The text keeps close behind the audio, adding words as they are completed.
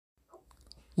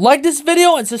Like this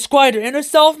video and subscribe to Inner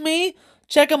Self Me.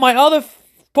 Check out my other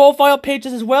profile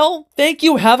pages as well. Thank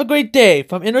you. Have a great day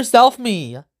from Inner Self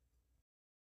Me.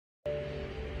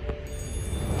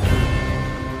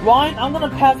 Ryan, I'm gonna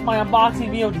pass my unboxing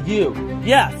video to you.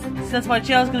 Yes, since my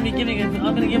channel's gonna be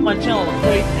I'm gonna give my channel a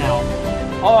break now.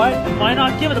 Alright, why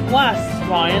not give it a blast,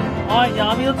 Ryan? Alright,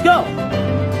 Yami, let's go.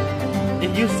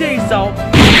 If you say so.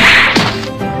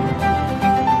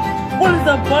 What is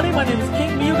up, buddy? My name is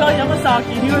King Ryuga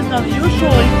Yamasaki. Here is another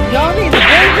usually Yami and the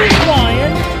David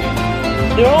Ryan.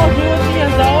 They're all here with me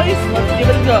as always. Let's give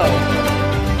it a go.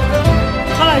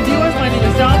 Hi viewers, my name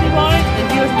is Zombie Ryan,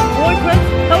 and here's my boyfriend.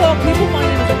 Hello people, my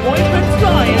name is the boyfriend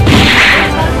Ryan.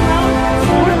 This time around,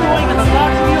 we're doing an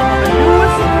unboxing video on the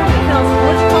newest Nintendo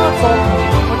Switch console,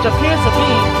 which appears to be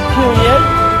period.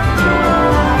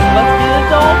 Let's get it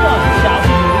all done, shall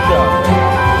we? Here we go.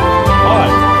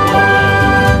 Alright.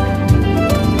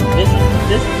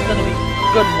 This is gonna be a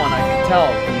good one, I can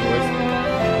tell, viewers.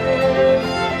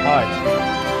 Alright.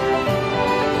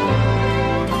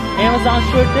 Amazon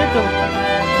sure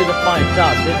did a fine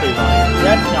job, did they, Ryan?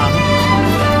 That's not.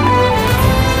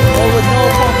 Oh, with no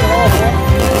problem at all, boy.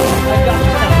 I got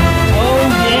it now. Oh,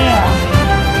 yeah.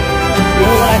 You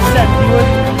know what I said,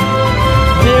 viewers?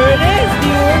 There it is,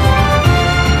 viewers.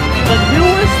 The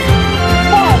newest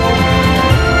model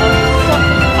of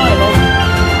something titled,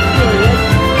 period,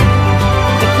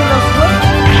 Nintendo Switch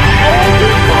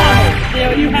OLED Model.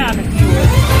 There you have it,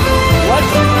 viewers. Let's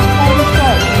get this party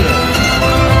started here.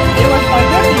 It was my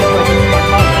birthday present for my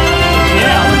mother.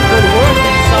 Yeah, let's go to work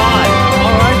inside.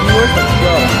 Alright, viewers, let's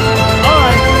go.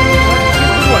 Alright, let's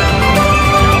get to work.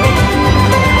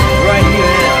 Right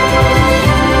here, yeah.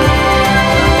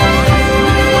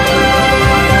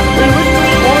 We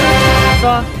originally ordered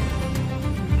the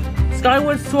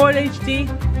Skyward Sword HD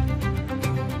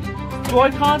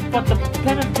Joy-Cons, but the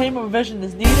payment revision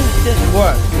is needed. It didn't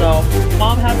work, so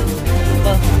Mom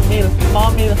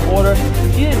made an order.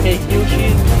 She didn't make you.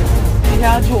 She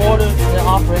had you order the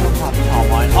operator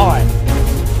online. Alright.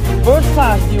 First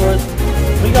class viewers,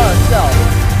 we got ourselves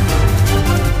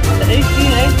the HD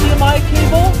and HDMI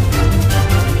cable.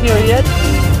 Period.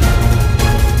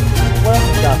 What else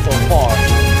we got so far?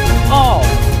 Oh,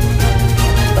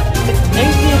 the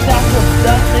AC adapter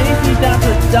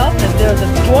stuff, and there's a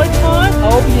Joy-Con.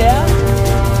 Oh yeah.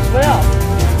 What else?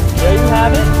 There you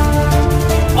have it.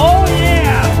 Oh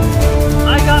yeah.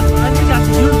 I think that's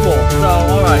the usual. So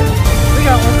alright. We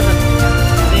gotta open the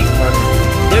thing first.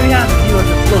 There we have it, viewers.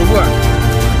 It's gonna work.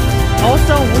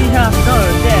 Also, we have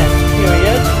another dead.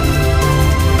 Period.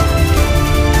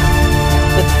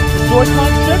 The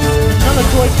Joy-Con strips. Another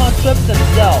Joy-Con strips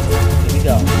themselves. Here we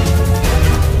go.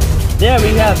 There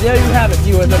you have it,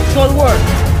 viewers. Let's go to work.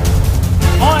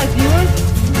 Alright, viewers.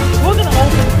 We're gonna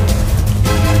open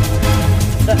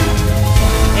the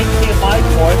HDMI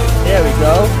port. There we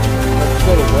go. Let's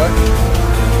go to work.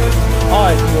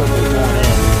 Alright, viewers, we're going in.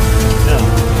 No.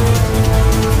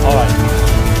 Alright.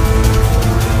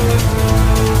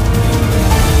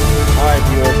 Alright,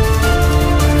 viewers.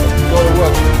 Let's go to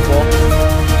work, people.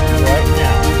 Right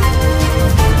now.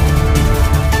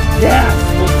 Yes!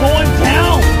 We're going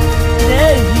down!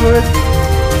 Today, viewers.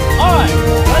 Alright,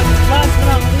 last but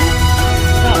not least.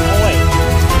 No, wait.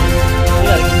 We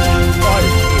gotta get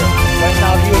started here. Right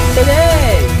now, viewers,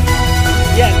 today!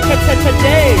 Yeah,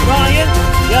 today, Ryan!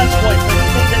 Yes, boyfriend,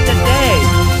 today!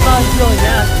 Not Billy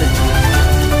Maston.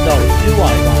 So, do I,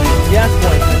 Ryan? Yes,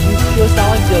 boyfriend, you sure sound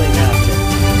like Billy Maston.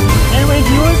 Anyway,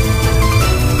 viewers,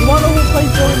 you wanna know who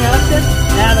plays Billy Maston?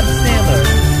 Adam Sandler.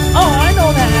 Oh, I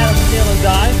know that Adam Sandler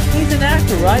guy. He's an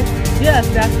actor, right? Yes,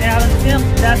 that's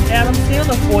Adam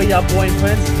Sandler for ya,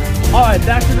 boyfriends. Alright,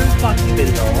 back to the unboxing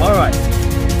video. Alright.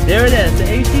 There it is, the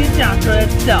AC adapter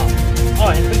itself.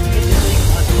 Alright, if we can get this thing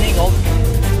untangled.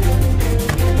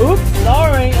 Oops,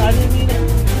 sorry, I didn't mean it.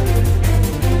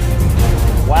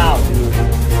 Wow, dude.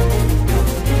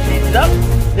 Change it up.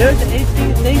 There's the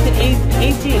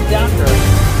AC adapter.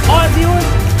 Alright, viewers,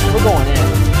 we're going in.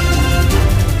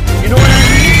 You know what I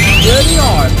mean? There they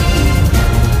are.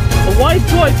 The white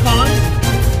Joy-Cons.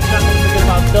 Not gonna forget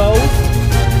about those.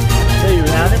 There you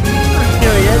have it.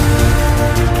 Period.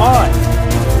 Alright.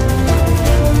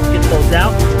 Get those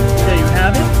out. There you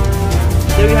have it.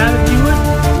 There you have it, viewers.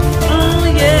 Oh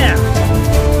yeah.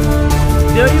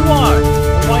 There you are.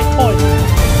 The white toys.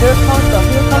 Here comes the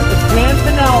grand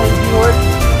finale, viewers.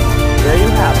 There you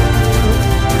have it.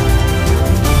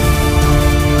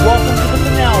 Welcome to the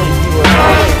finale, viewers. Oh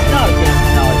wait, not a grand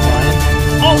finale, Brian.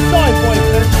 Oh, sorry,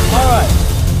 boyfriend. Alright.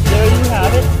 There you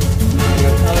have it.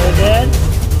 Here's another dead.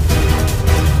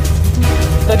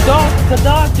 The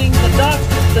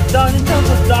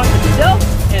Nintendo docked itself,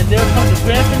 and And there comes the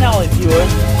grand finale, viewers.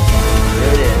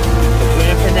 There it is. The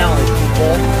grand finale,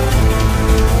 people.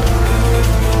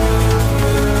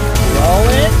 Roll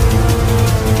it.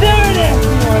 There it is,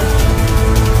 viewers.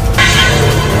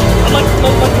 I'm like a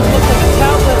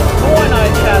talented boy night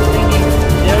casting.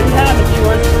 There you have it,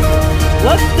 viewers.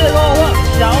 Let's set it all up,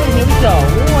 shall we? Here we go.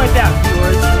 We'll be right back,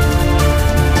 viewers.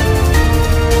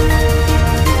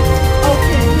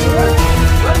 Okay, viewers.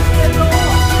 Let's set it all up.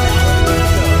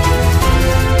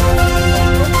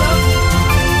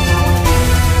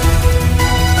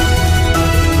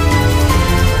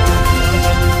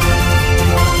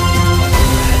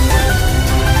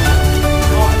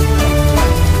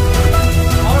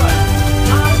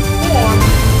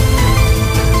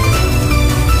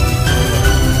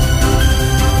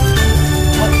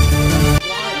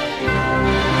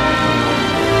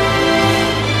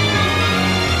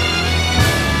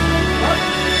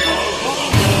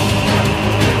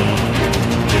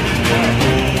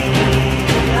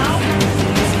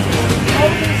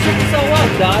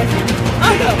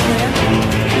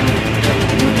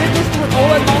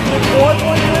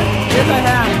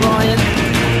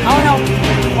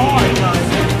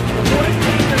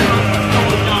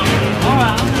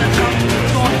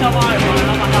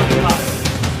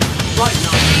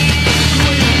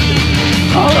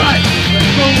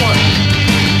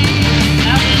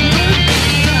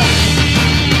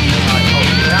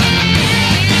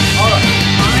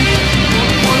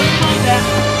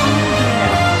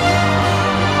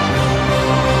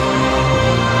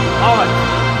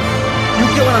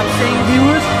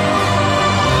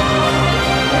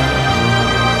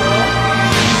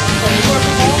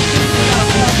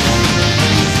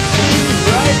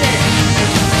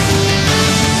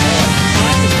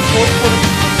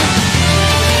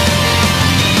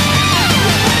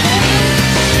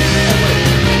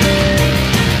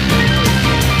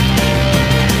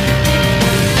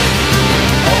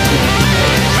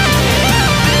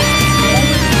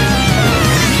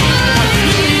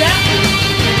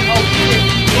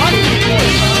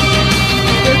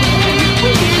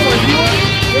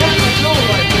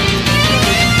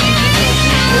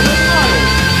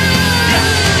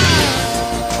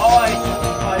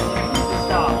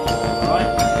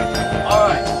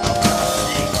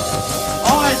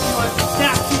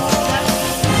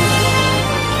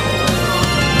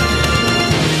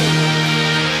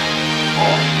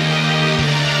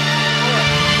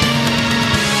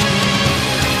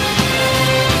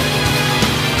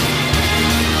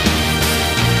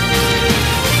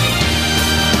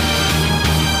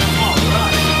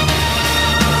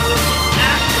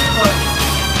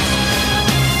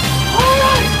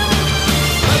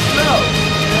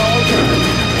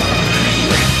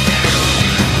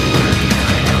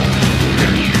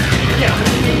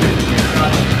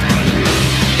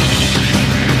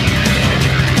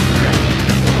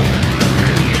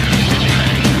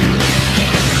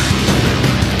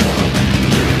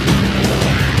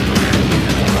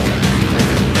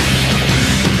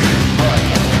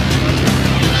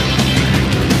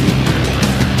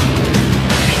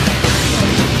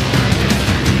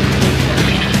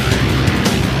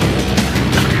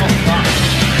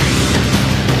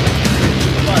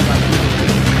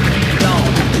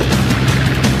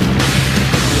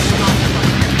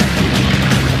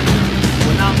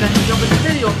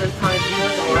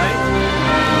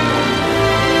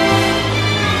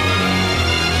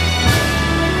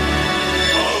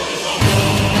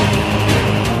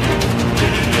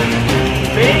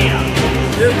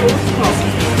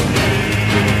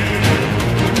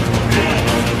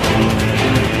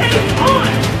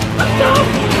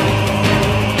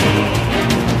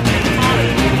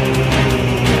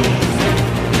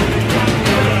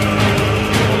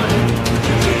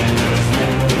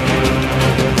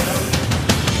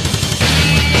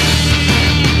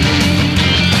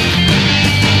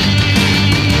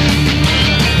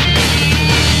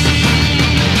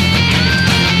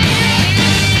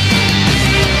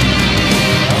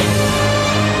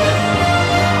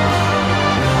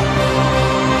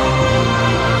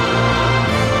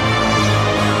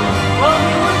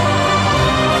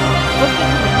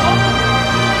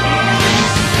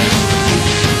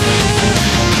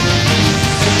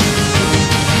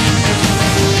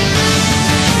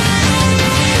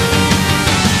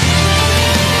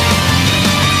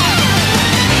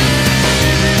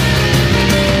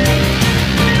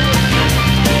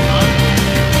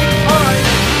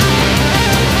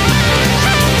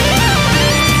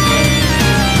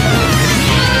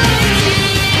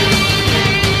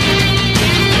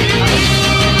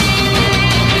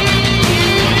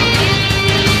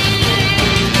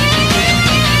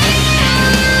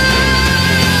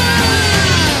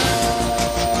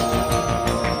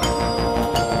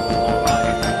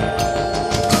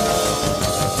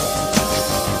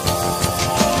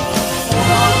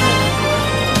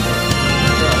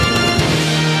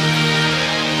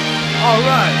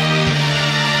 Alright.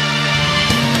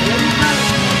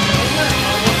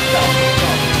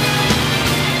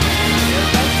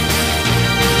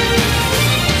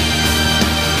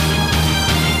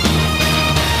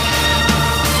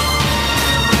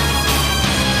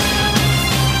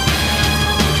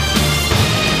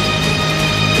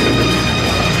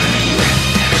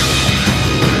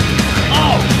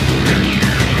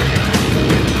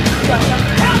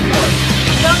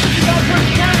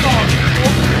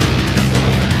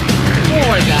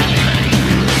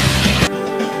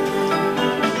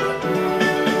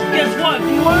 Guess what,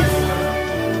 viewers?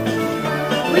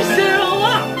 We set it all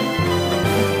up,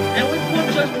 and we put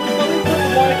the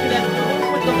wire connector, we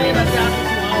put the main adapter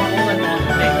to our OLED model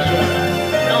to make sure.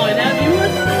 Not only that,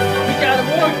 viewers, we got it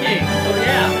working. So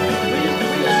yeah,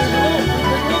 there's a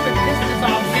little bit distance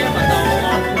off camera, though. A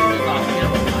lot of distance off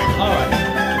camera. All right.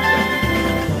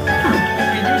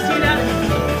 Did you see that?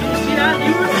 Did you see that,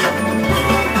 viewers?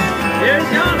 There's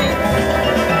Yami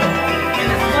in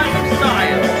his platinum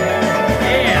style.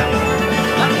 Yeah,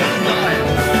 platinum style.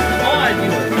 All right,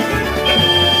 viewers.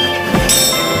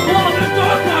 Oh, the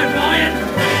dark one, Ryan.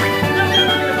 Never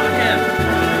forget about him.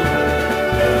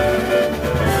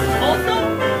 Also,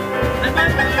 I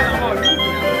might be on Haruki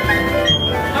now.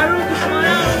 Haruki, come on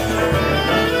out.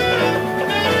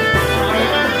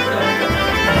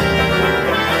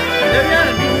 There you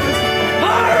are, viewers.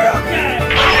 Haruki!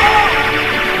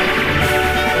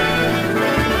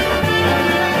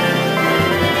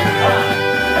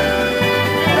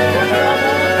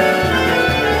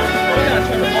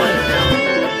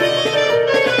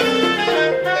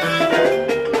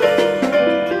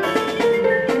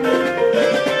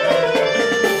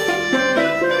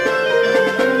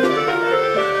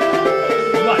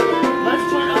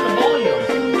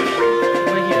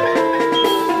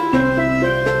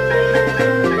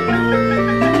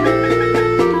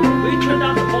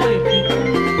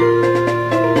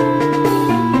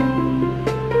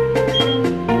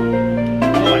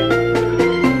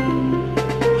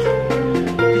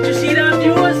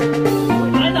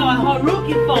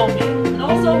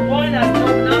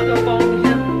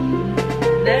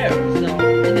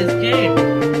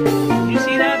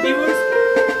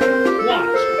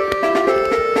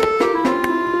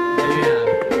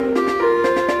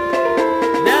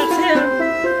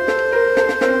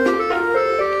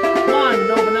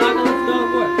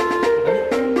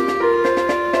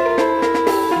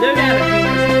 There you have it,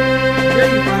 viewers. There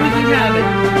you freaking have it.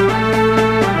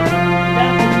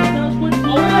 That's the Nintendo Switch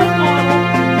OLED model.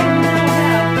 We still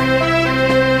have the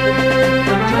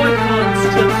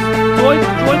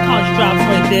Joy-Con straps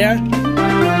right there. We're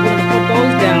gonna put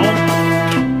those down.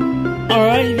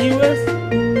 Alright, viewers.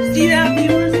 See that,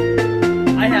 viewers?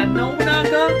 I have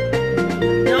Nobunaga.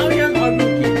 Now we have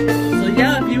Haruki. So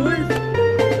yeah, viewers.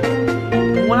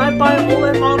 When I buy an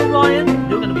OLED model, Ryan,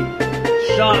 you're gonna be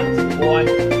shocked, boy.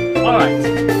 Alright.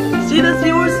 See this,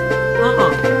 viewers?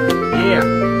 Yeah.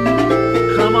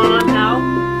 Come on now.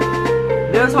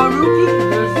 There's Haruki.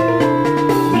 There's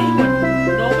me with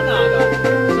Nobunaga.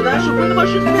 So that should pretty much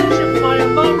just finish it for my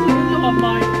unboxing video of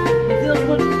my Nintendo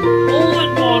Switch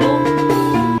OLED model.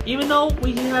 Even though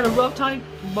we had a rough time,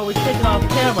 but we take it off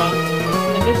camera.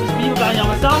 And this is Ryuga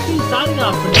Yamasaki signing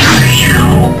off for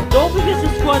now. Don't forget to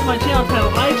subscribe to my channel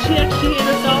titled IXXG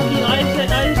Inasaki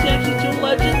IXXG 2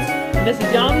 Legends. And this is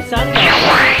Yami signing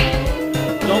off.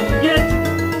 Don't forget,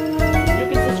 you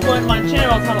can subscribe to my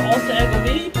channel titled Also Echo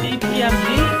Me, BPMG,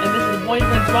 and this is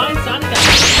Boyfriend's Ryan signing off.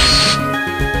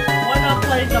 Why not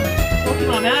play some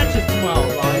Pokémon matches tomorrow,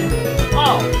 Ryan?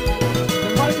 Oh,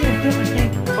 there might be a different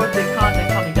game birthday content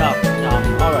coming up,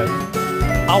 Yami. Alright.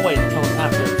 I'll wait until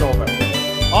after it's over.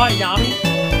 Alright, Yami.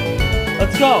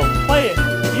 Let's go. Play it.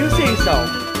 You say so.